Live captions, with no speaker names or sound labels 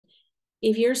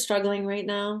If you're struggling right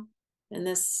now and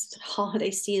this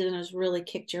holiday season has really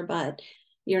kicked your butt,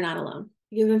 you're not alone.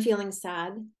 You've been feeling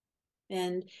sad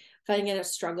and finding it a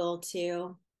struggle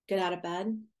to get out of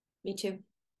bed. Me too.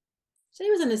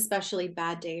 Today was an especially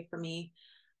bad day for me.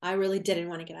 I really didn't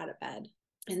want to get out of bed.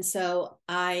 And so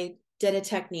I did a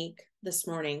technique this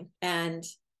morning, and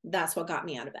that's what got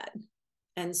me out of bed.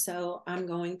 And so I'm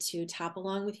going to tap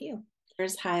along with you.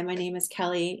 Hi, my name is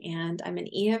Kelly, and I'm an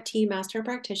EFT master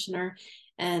practitioner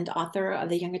and author of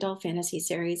the young adult fantasy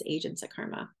series Agents of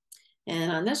Karma.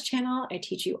 And on this channel, I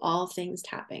teach you all things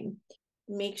tapping.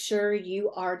 Make sure you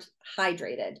are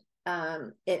hydrated.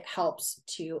 It helps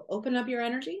to open up your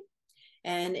energy,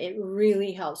 and it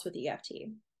really helps with EFT.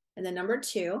 And then number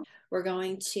 2, we're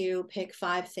going to pick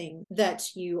 5 things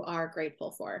that you are grateful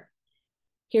for.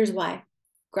 Here's why.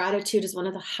 Gratitude is one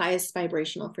of the highest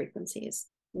vibrational frequencies.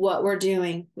 What we're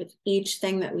doing with each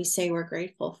thing that we say we're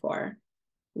grateful for,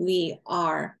 we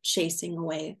are chasing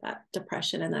away that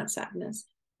depression and that sadness.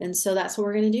 And so that's what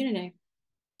we're going to do today.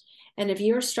 And if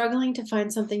you're struggling to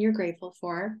find something you're grateful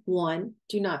for, 1,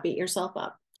 do not beat yourself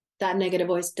up. That negative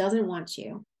voice doesn't want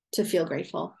you to feel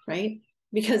grateful, right?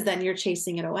 Because then you're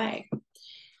chasing it away.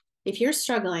 If you're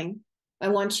struggling, I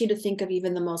want you to think of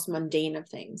even the most mundane of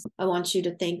things. I want you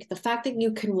to think the fact that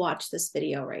you can watch this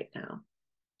video right now.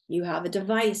 You have a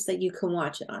device that you can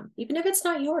watch it on, even if it's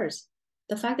not yours.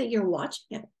 The fact that you're watching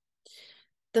it.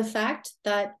 The fact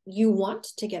that you want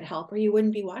to get help or you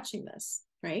wouldn't be watching this,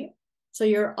 right? So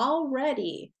you're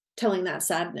already telling that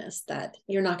sadness that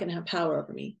you're not going to have power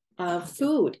over me.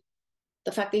 Food,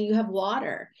 the fact that you have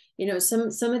water,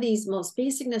 some of these most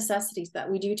basic necessities that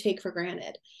we do take for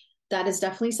granted. That is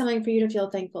definitely something for you to feel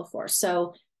thankful for.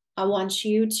 So I want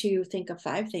you to think of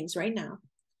 5 things right now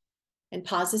and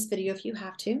pause this video if you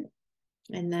have to,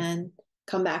 and then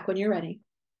come back when you're ready.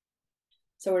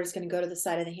 So we're just going to go to the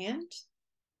side of the hand.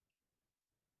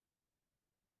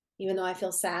 Even though I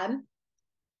feel sad,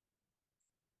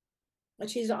 I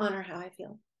choose to honor how I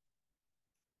feel.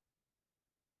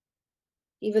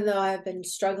 Even though I've been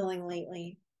struggling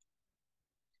lately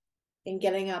and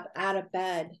getting up out of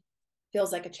bed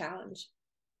feels like a challenge,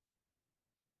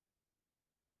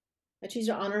 I choose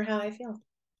to honor how I feel.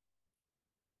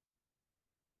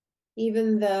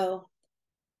 Even though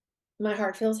my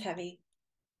heart feels heavy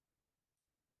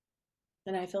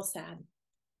and I feel sad,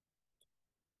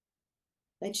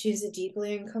 I choose it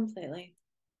deeply and completely.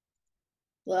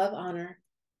 Love, honor,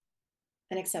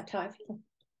 and accept how I feel.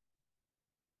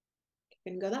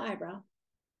 You can go the eyebrow.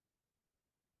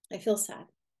 I feel sad.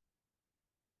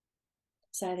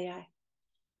 Side of the eye.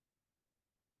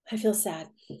 I feel sad.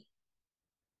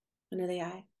 Under the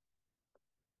eye.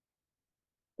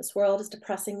 This world is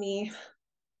depressing me.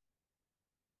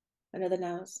 Under the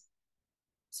nose.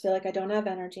 Just feel like I don't have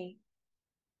energy.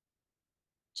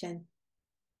 Chin.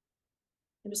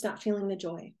 I'm just not feeling the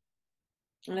joy.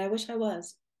 And I wish I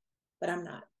was, but I'm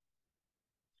not.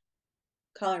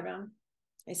 Collarbone.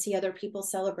 I see other people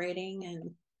celebrating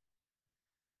and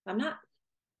I'm not.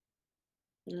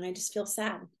 And I just feel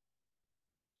sad.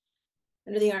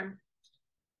 Under the arm.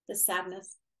 The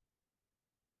sadness.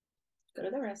 Go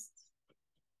to the wrists.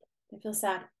 I feel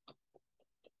sad.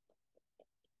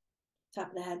 Top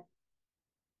of the head.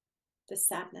 The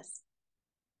sadness.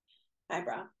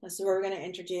 Eyebrow. This is where we're going to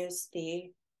introduce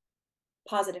the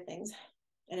positive things.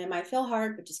 And it might feel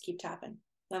hard, but just keep tapping.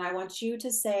 And I want you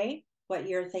to say what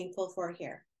you're thankful for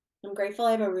here. I'm grateful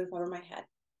I have a roof over my head.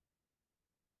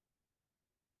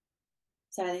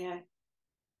 Side of the eye.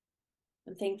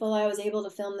 I'm thankful I was able to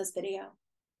film this video.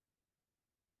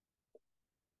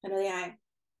 Under the eye.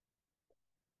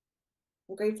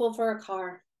 I'm grateful for a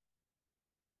car.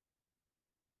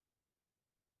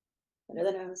 Under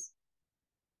the nose.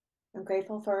 I'm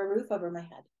grateful for a roof over my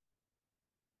head.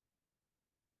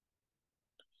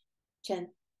 Chin.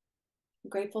 I'm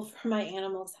grateful for my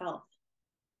animals' health.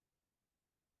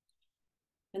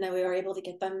 And that we were able to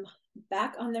get them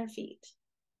back on their feet.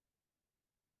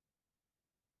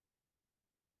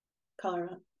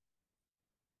 Collarbone.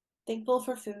 Thankful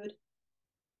for food.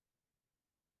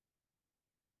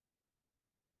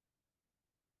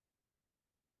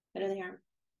 Under the arm.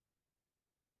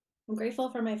 I'm grateful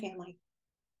for my family.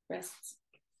 Wrists.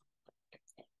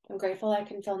 I'm grateful I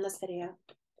can film this video.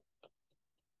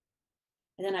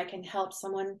 And then I can help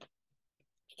someone,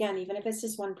 again, even if it's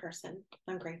just one person,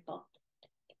 I'm grateful.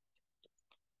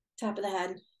 Top of the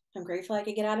head. I'm grateful I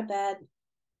could get out of bed.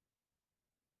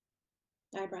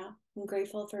 Eyebrow. I'm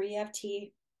grateful for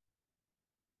EFT.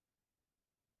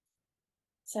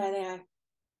 Side of the eye.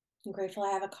 I'm grateful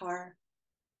I have a car.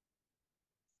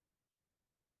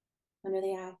 Under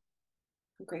the eye.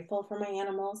 I'm grateful for my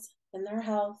animals and their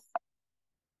health.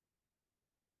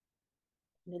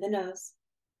 Under the nose.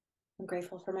 I'm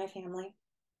grateful for my family.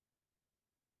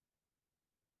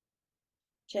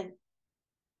 Chin.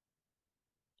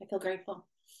 I feel grateful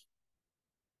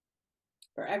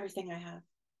for everything I have,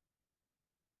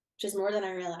 which is more than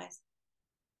I realized.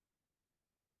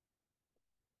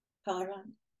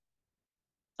 Collarbone.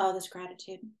 All this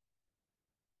gratitude.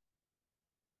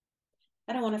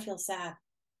 I don't want to feel sad.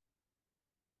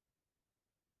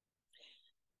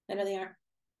 Under the arm.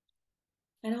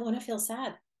 I don't want to feel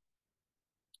sad.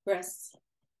 Wrists.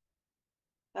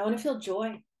 I want to feel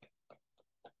joy.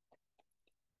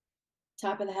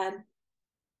 Top of the head.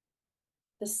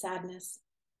 The sadness.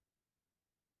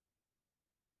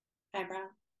 Eyebrow.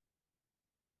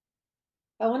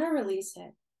 I want to release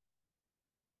it.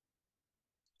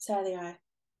 Side of the eye.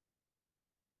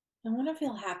 I want to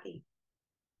feel happy.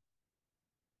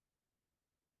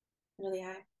 Under the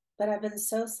eye. But I've been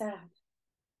so sad.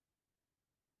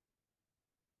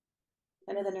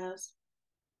 Under the nose.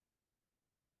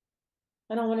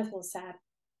 I don't want to feel sad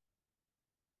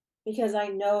because I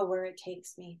know where it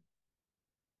takes me.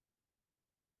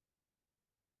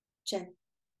 Chin.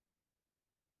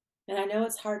 And I know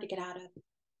it's hard to get out of.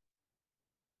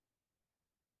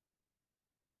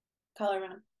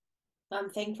 Collarbone. I'm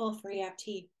thankful for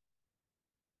EFT.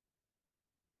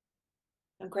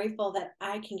 I'm grateful that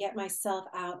I can get myself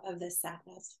out of this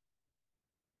sadness.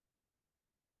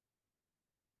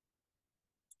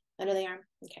 Under the arm.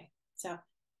 Okay. So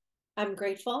I'm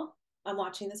grateful I'm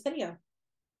watching this video.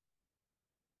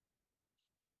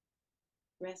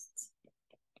 Wrists.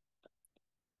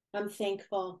 I'm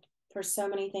thankful for so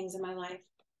many things in my life,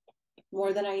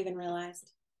 more than I even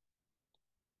realized.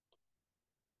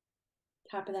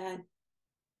 Top of the head.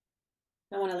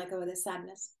 I want to let go of this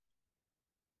sadness.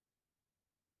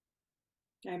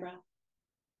 Eyebrow.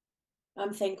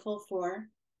 I'm thankful for,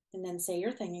 and then say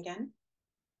your thing again.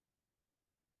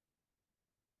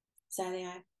 Side of the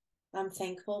eye. I'm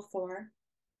thankful for,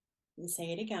 and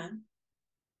say it again.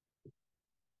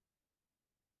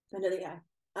 Under the eye.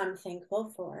 I'm thankful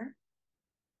for.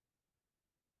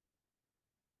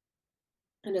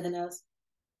 Under the nose.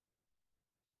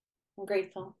 I'm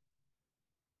grateful.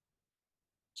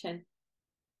 Chin.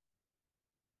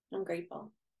 I'm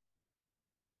grateful.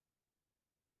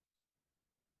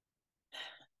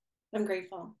 I'm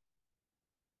grateful.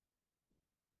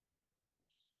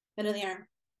 Under the arm.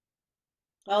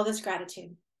 All this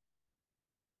gratitude.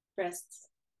 Wrists.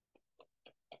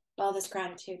 All this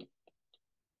gratitude.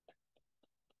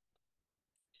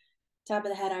 Top of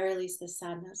the head, I release this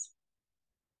sadness.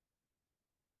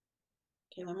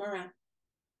 Okay, one more round.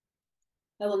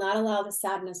 I will not allow the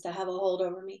sadness to have a hold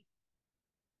over me.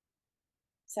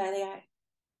 Side of the eye.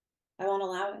 I won't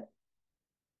allow it.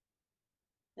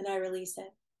 And I release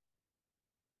it.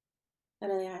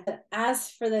 Under the eye. As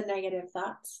for the negative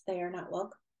thoughts, they are not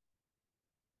welcome.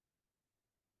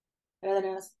 Under the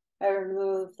nose. I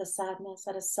remove the sadness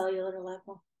at a cellular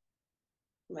level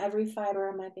from every fiber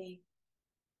of my being.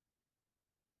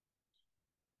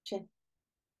 Chin.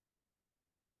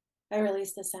 I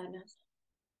release the sadness.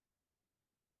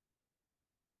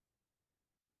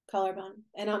 Collarbone.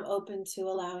 And I'm open to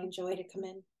allowing joy to come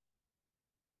in.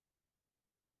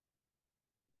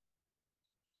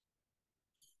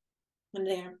 And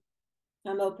there.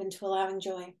 I'm open to allowing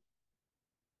joy.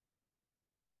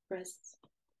 Wrists.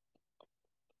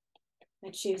 I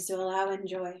choose to allow in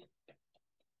joy.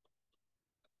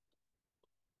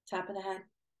 Top of the head.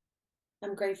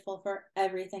 I'm grateful for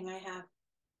everything I have.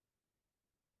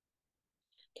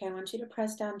 Okay, I want you to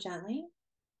press down gently.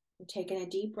 I'm taking a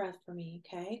deep breath for me,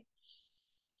 okay?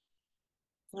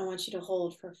 I want you to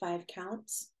hold for 5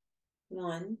 counts.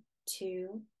 1,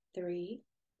 2, 3,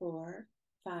 4,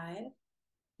 5.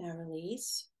 Now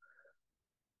release.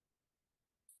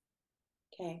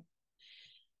 Okay.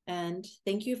 And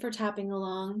thank you for tapping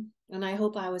along. And I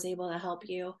hope I was able to help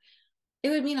you. It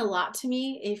would mean a lot to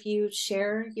me if you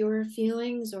share your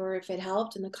feelings or if it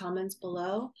helped in the comments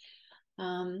below.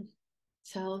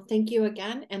 So thank you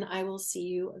again, and I will see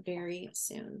you very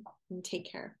soon. And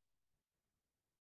take care.